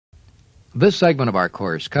This segment of our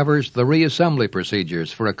course covers the reassembly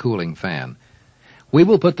procedures for a cooling fan. We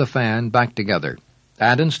will put the fan back together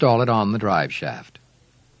and install it on the drive shaft.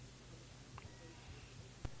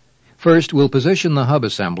 First, we'll position the hub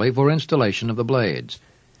assembly for installation of the blades.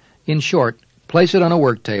 In short, place it on a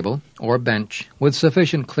work table or bench with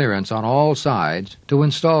sufficient clearance on all sides to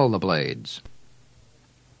install the blades.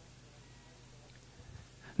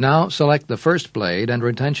 Now select the first blade and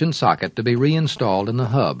retention socket to be reinstalled in the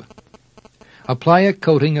hub. Apply a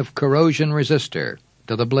coating of corrosion resistor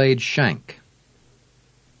to the blade shank.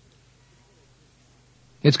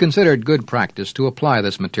 It's considered good practice to apply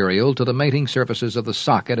this material to the mating surfaces of the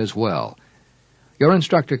socket as well. Your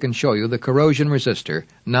instructor can show you the corrosion resistor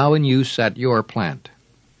now in use at your plant.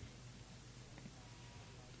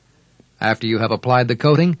 After you have applied the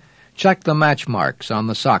coating, check the match marks on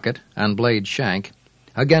the socket and blade shank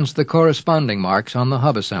against the corresponding marks on the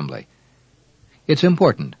hub assembly. It's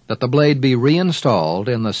important that the blade be reinstalled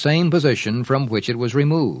in the same position from which it was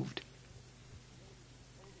removed.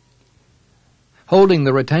 Holding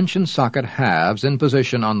the retention socket halves in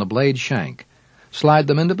position on the blade shank, slide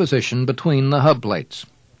them into position between the hub plates.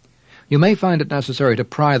 You may find it necessary to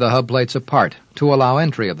pry the hub plates apart to allow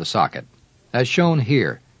entry of the socket, as shown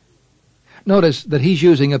here. Notice that he's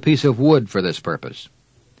using a piece of wood for this purpose.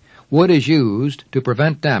 Wood is used to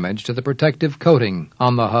prevent damage to the protective coating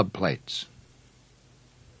on the hub plates.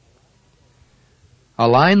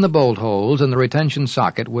 Align the bolt holes in the retention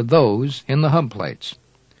socket with those in the hub plates.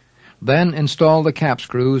 Then install the cap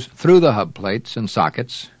screws through the hub plates and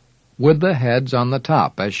sockets with the heads on the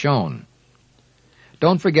top as shown.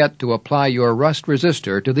 Don't forget to apply your rust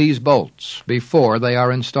resistor to these bolts before they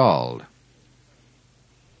are installed.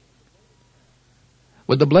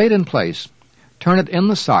 With the blade in place, turn it in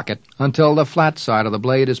the socket until the flat side of the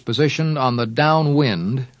blade is positioned on the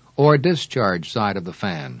downwind or discharge side of the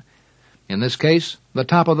fan. In this case, the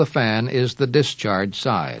top of the fan is the discharge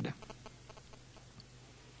side.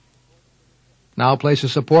 Now place a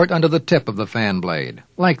support under the tip of the fan blade,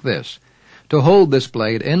 like this, to hold this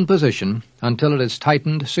blade in position until it is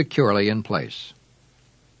tightened securely in place.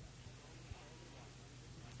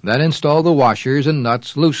 Then install the washers and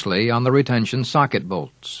nuts loosely on the retention socket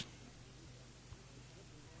bolts.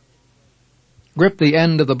 Grip the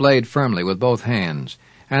end of the blade firmly with both hands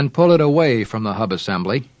and pull it away from the hub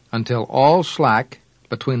assembly until all slack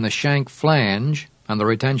between the shank flange and the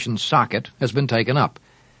retention socket has been taken up.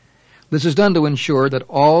 This is done to ensure that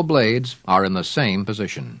all blades are in the same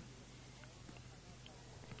position.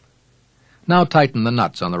 Now tighten the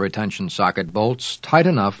nuts on the retention socket bolts tight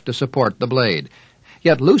enough to support the blade,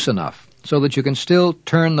 yet loose enough so that you can still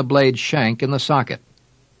turn the blade shank in the socket.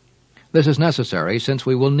 This is necessary since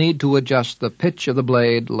we will need to adjust the pitch of the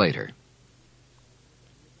blade later.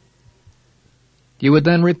 You would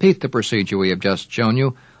then repeat the procedure we have just shown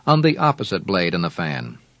you on the opposite blade in the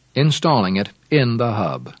fan, installing it in the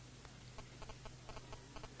hub.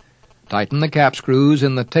 Tighten the cap screws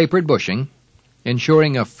in the tapered bushing,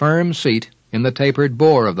 ensuring a firm seat in the tapered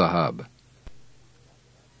bore of the hub.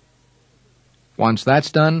 Once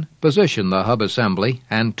that's done, position the hub assembly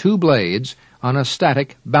and two blades on a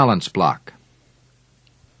static balance block.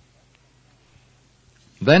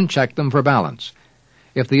 Then check them for balance.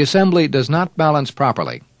 If the assembly does not balance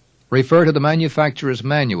properly, refer to the manufacturer's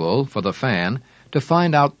manual for the fan to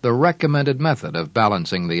find out the recommended method of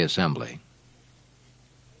balancing the assembly.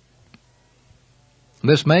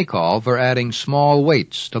 This may call for adding small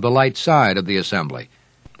weights to the light side of the assembly,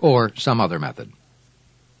 or some other method.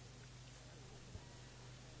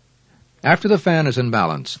 After the fan is in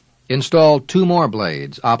balance, install two more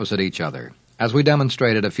blades opposite each other, as we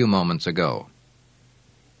demonstrated a few moments ago.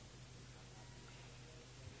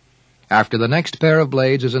 After the next pair of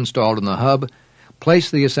blades is installed in the hub, place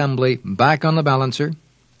the assembly back on the balancer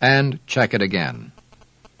and check it again.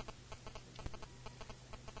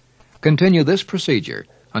 Continue this procedure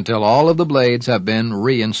until all of the blades have been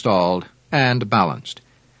reinstalled and balanced.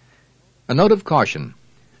 A note of caution: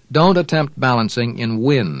 don't attempt balancing in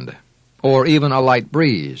wind or even a light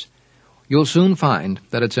breeze. You'll soon find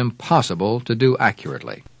that it's impossible to do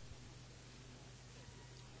accurately.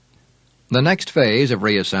 The next phase of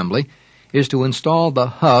reassembly is to install the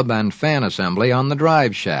hub and fan assembly on the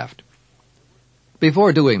drive shaft.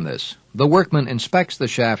 Before doing this, the workman inspects the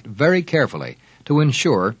shaft very carefully to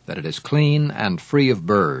ensure that it is clean and free of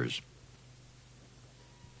burrs.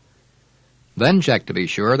 Then check to be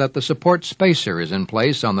sure that the support spacer is in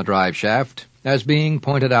place on the drive shaft, as being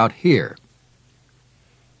pointed out here.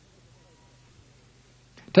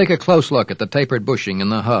 Take a close look at the tapered bushing in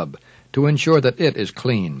the hub to ensure that it is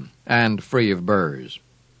clean and free of burrs.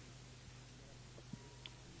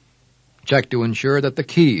 Check to ensure that the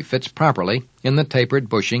key fits properly in the tapered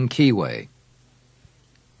bushing keyway.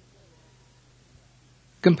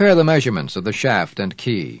 Compare the measurements of the shaft and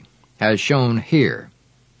key, as shown here,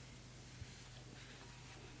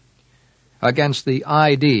 against the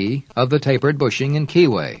ID of the tapered bushing and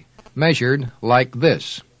keyway, measured like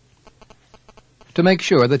this, to make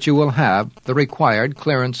sure that you will have the required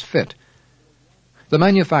clearance fit. The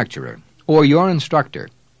manufacturer or your instructor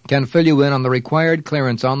can fill you in on the required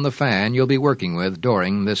clearance on the fan you'll be working with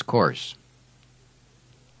during this course.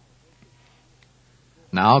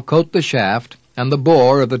 Now coat the shaft and the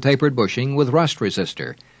bore of the tapered bushing with rust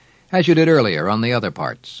resistor, as you did earlier on the other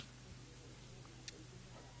parts.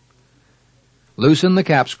 Loosen the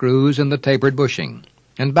cap screws in the tapered bushing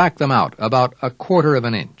and back them out about 1/4 of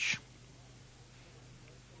an inch.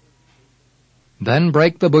 Then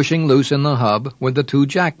break the bushing loose in the hub with the 2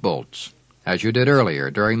 jack bolts, as you did earlier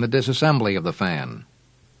during the disassembly of the fan.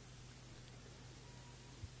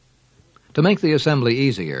 To make the assembly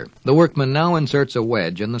easier, the workman now inserts a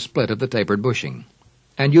wedge in the split of the tapered bushing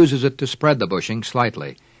and uses it to spread the bushing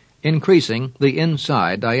slightly, increasing the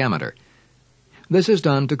inside diameter. This is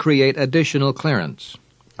done to create additional clearance,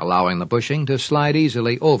 allowing the bushing to slide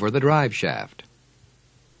easily over the drive shaft.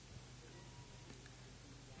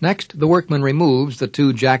 Next, the workman removes the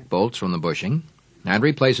 2 jack bolts from the bushing and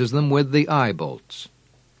replaces them with the eye bolts.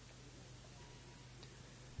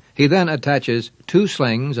 He then attaches 2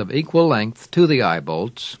 slings of equal length to the eye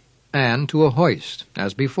bolts and to a hoist,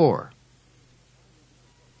 as before.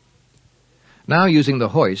 Now, using the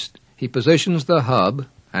hoist, he positions the hub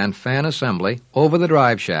and fan assembly over the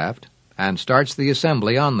drive shaft and starts the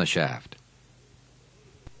assembly on the shaft.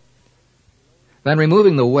 Then,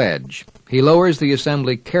 removing the wedge, he lowers the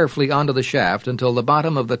assembly carefully onto the shaft until the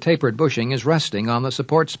bottom of the tapered bushing is resting on the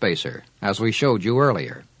support spacer, as we showed you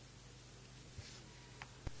earlier.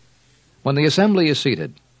 When the assembly is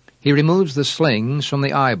seated, he removes the slings from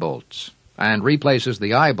the eye bolts and replaces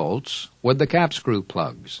the eye bolts with the cap screw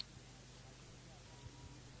plugs.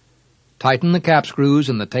 Tighten the cap screws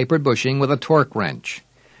in the tapered bushing with a torque wrench,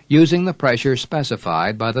 using the pressure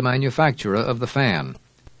specified by the manufacturer of the fan.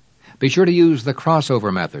 Be sure to use the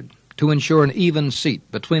crossover method to ensure an even seat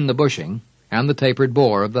between the bushing and the tapered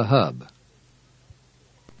bore of the hub.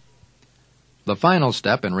 The final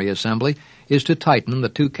step in reassembly is to tighten the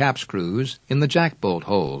 2 cap screws in the jack bolt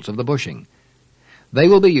holes of the bushing. They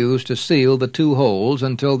will be used to seal the 2 holes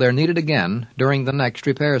until they're needed again during the next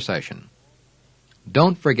repair session.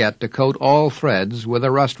 Don't forget to coat all threads with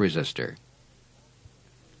a rust resistor.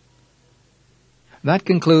 That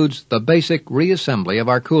concludes the basic reassembly of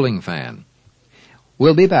our cooling fan.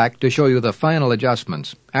 We'll be back to show you the final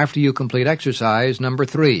adjustments after you complete exercise number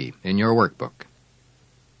 3 in your workbook.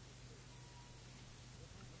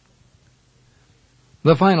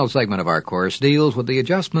 The final segment of our course deals with the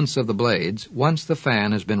adjustments of the blades once the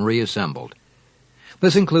fan has been reassembled.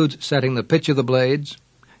 This includes setting the pitch of the blades,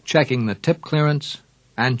 checking the tip clearance,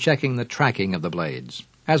 and checking the tracking of the blades,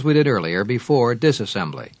 as we did earlier before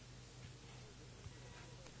disassembly.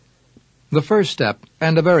 The first step,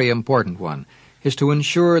 and a very important one, is to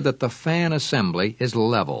ensure that the fan assembly is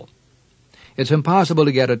level. It's impossible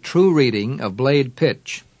to get a true reading of blade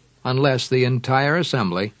pitch unless the entire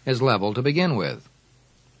assembly is level to begin with.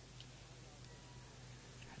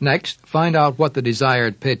 Next, find out what the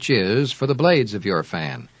desired pitch is for the blades of your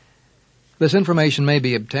fan. This information may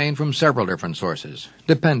be obtained from several different sources,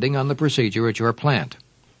 depending on the procedure at your plant.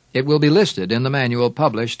 It will be listed in the manual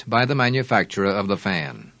published by the manufacturer of the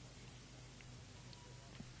fan.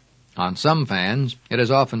 On some fans, it is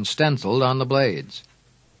often stenciled on the blades.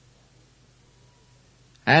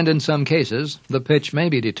 And in some cases, the pitch may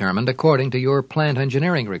be determined according to your plant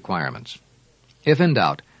engineering requirements. If in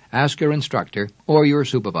doubt, ask your instructor or your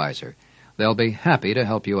supervisor. They'll be happy to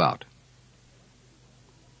help you out.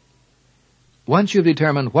 Once you've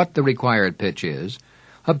determined what the required pitch is,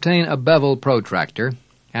 obtain a bevel protractor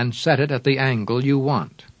and set it at the angle you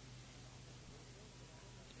want.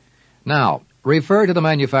 Now, refer to the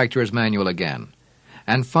manufacturer's manual again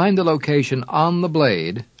and find the location on the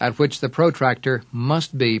blade at which the protractor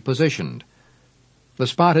must be positioned. The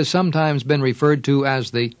spot has sometimes been referred to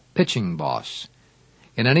as the pitching boss.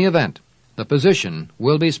 In any event, the position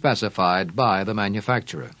will be specified by the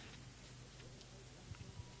manufacturer.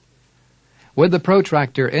 With the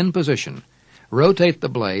protractor in position, rotate the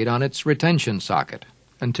blade on its retention socket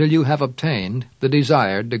until you have obtained the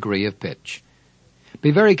desired degree of pitch.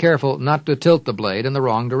 Be very careful not to tilt the blade in the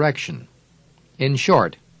wrong direction. In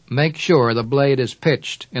short, make sure the blade is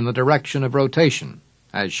pitched in the direction of rotation,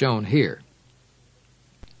 as shown here.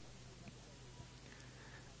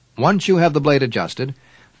 Once you have the blade adjusted,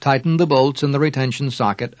 Tighten the bolts in the retention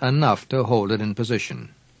socket enough to hold it in position.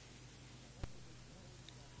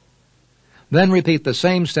 Then repeat the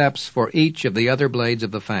same steps for each of the other blades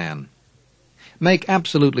of the fan. Make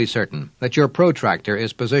absolutely certain that your protractor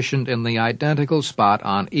is positioned in the identical spot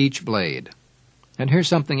on each blade. And here's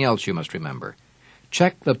something else you must remember.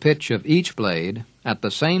 Check the pitch of each blade at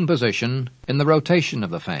the same position in the rotation of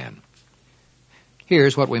the fan.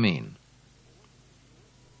 Here's what we mean.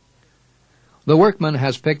 The workman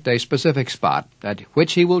has picked a specific spot at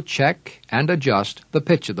which he will check and adjust the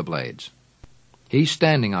pitch of the blades. He's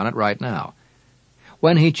standing on it right now.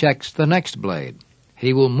 When he checks the next blade,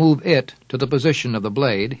 he will move it to the position of the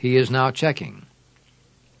blade he is now checking.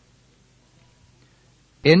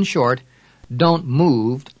 In short, don't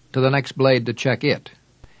move to the next blade to check it.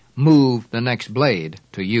 Move the next blade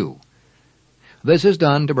to you. This is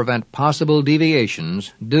done to prevent possible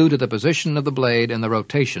deviations due to the position of the blade in the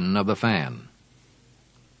rotation of the fan.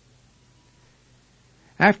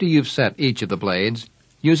 After you've set each of the blades,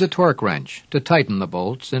 use a torque wrench to tighten the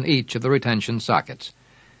bolts in each of the retention sockets,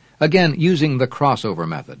 again using the crossover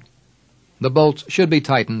method. The bolts should be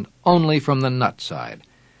tightened only from the nut side.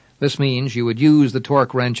 This means you would use the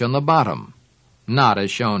torque wrench on the bottom, not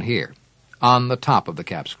as shown here, on the top of the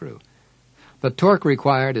cap screw. The torque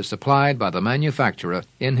required is supplied by the manufacturer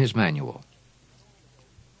in his manual.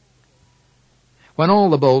 When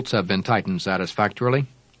all the bolts have been tightened satisfactorily,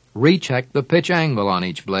 recheck the pitch angle on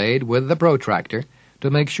each blade with the protractor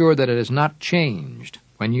to make sure that it is not changed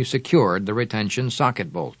when you secured the retention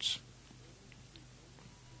socket bolts.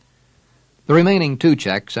 The remaining 2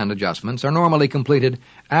 checks and adjustments are normally completed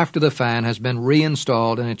after the fan has been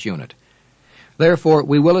reinstalled in its unit. Therefore,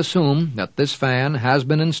 we will assume that this fan has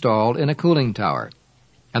been installed in a cooling tower,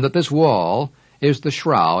 and that this wall is the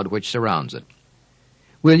shroud which surrounds it.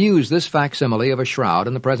 We'll use this facsimile of a shroud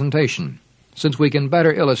in the presentation, since we can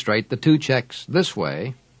better illustrate the 2 checks this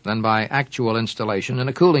way than by actual installation in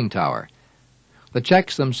a cooling tower. The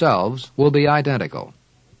checks themselves will be identical.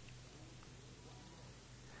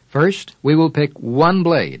 First, we will pick one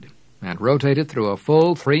blade and rotate it through a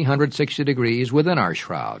full 360 degrees within our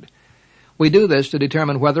shroud. We do this to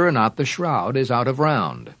determine whether or not the shroud is out of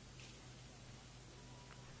round.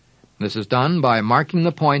 This is done by marking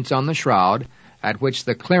the points on the shroud at which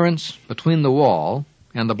the clearance between the wall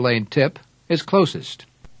and the blade tip is closest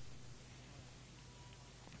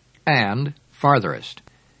and farthest.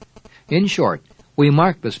 In short, we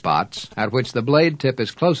mark the spots at which the blade tip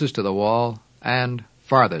is closest to the wall and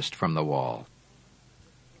farthest from the wall.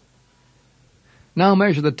 Now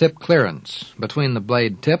measure the tip clearance between the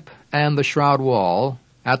blade tip and the shroud wall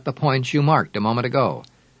at the points you marked a moment ago.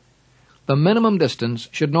 The minimum distance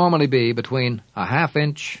should normally be between 1/2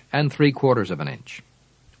 inch and 3/4 of an inch,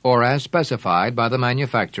 or as specified by the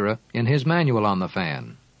manufacturer in his manual on the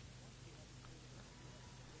fan.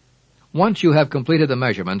 Once you have completed the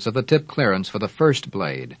measurements of the tip clearance for the first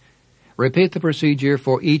blade, repeat the procedure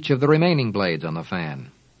for each of the remaining blades on the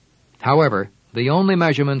fan. However, the only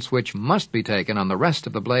measurements which must be taken on the rest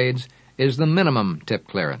of the blades is the minimum tip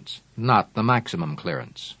clearance, not the maximum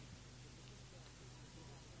clearance.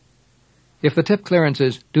 If the tip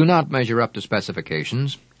clearances do not measure up to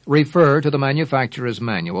specifications, refer to the manufacturer's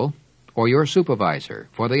manual or your supervisor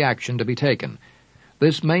for the action to be taken.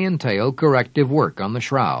 This may entail corrective work on the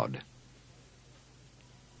shroud.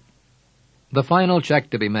 The final check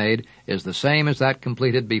to be made is the same as that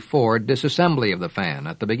completed before disassembly of the fan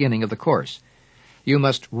at the beginning of the course. You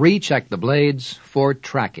must recheck the blades for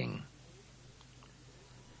tracking.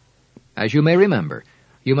 As you may remember,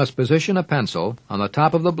 you must position a pencil on the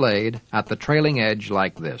top of the blade at the trailing edge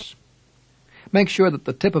like this. Make sure that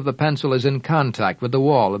the tip of the pencil is in contact with the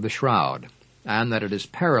wall of the shroud, and that it is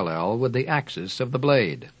parallel with the axis of the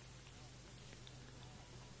blade.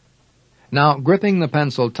 Now, gripping the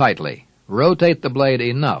pencil tightly, rotate the blade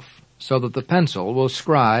enough so that the pencil will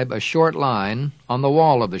scribe a short line on the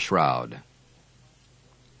wall of the shroud.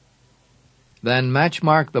 Then match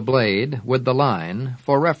mark the blade with the line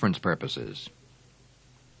for reference purposes.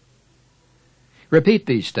 Repeat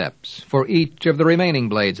these steps for each of the remaining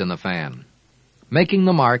blades in the fan, making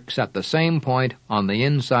the marks at the same point on the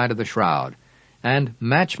inside of the shroud, and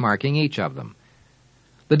match marking each of them.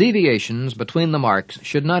 The deviations between the marks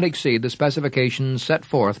should not exceed the specifications set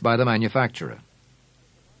forth by the manufacturer.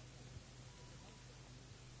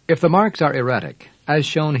 If the marks are erratic, as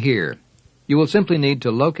shown here, you will simply need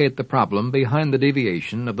to locate the problem behind the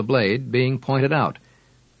deviation of the blade being pointed out.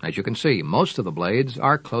 As you can see, most of the blades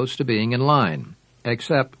are close to being in line,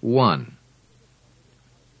 except one.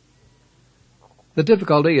 The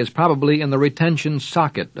difficulty is probably in the retention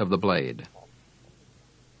socket of the blade.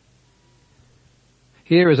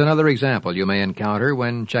 Here is another example you may encounter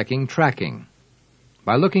when checking tracking.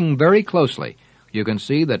 By looking very closely, you can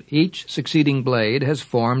see that each succeeding blade has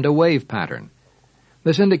formed a wave pattern.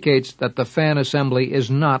 This indicates that the fan assembly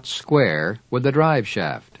is not square with the drive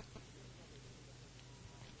shaft.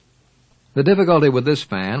 The difficulty with this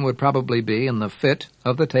fan would probably be in the fit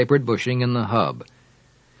of the tapered bushing in the hub.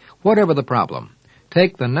 Whatever the problem,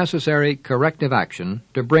 take the necessary corrective action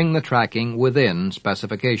to bring the tracking within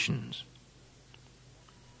specifications.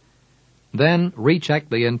 Then recheck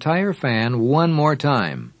the entire fan one more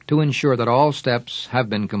time to ensure that all steps have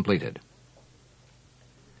been completed.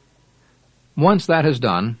 Once that is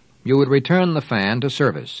done, you would return the fan to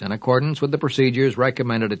service in accordance with the procedures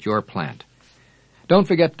recommended at your plant. Don't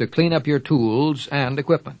forget to clean up your tools and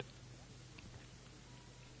equipment.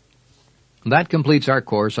 That completes our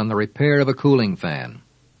course on the repair of a cooling fan.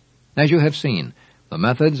 As you have seen, the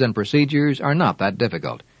methods and procedures are not that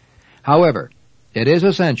difficult. However, it is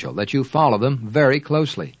essential that you follow them very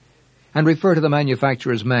closely and refer to the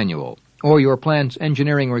manufacturer's manual or your plant's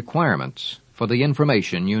engineering requirements for the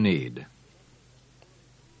information you need.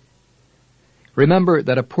 Remember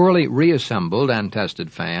that a poorly reassembled and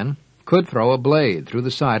tested fan could throw a blade through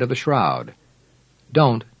the side of the shroud.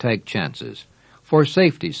 Don't take chances. For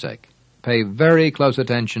safety's sake, pay very close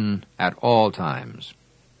attention at all times.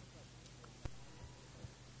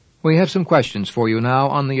 We have some questions for you now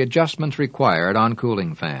on the adjustments required on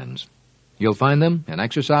cooling fans. You'll find them in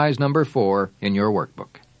exercise number 4 in your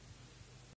workbook.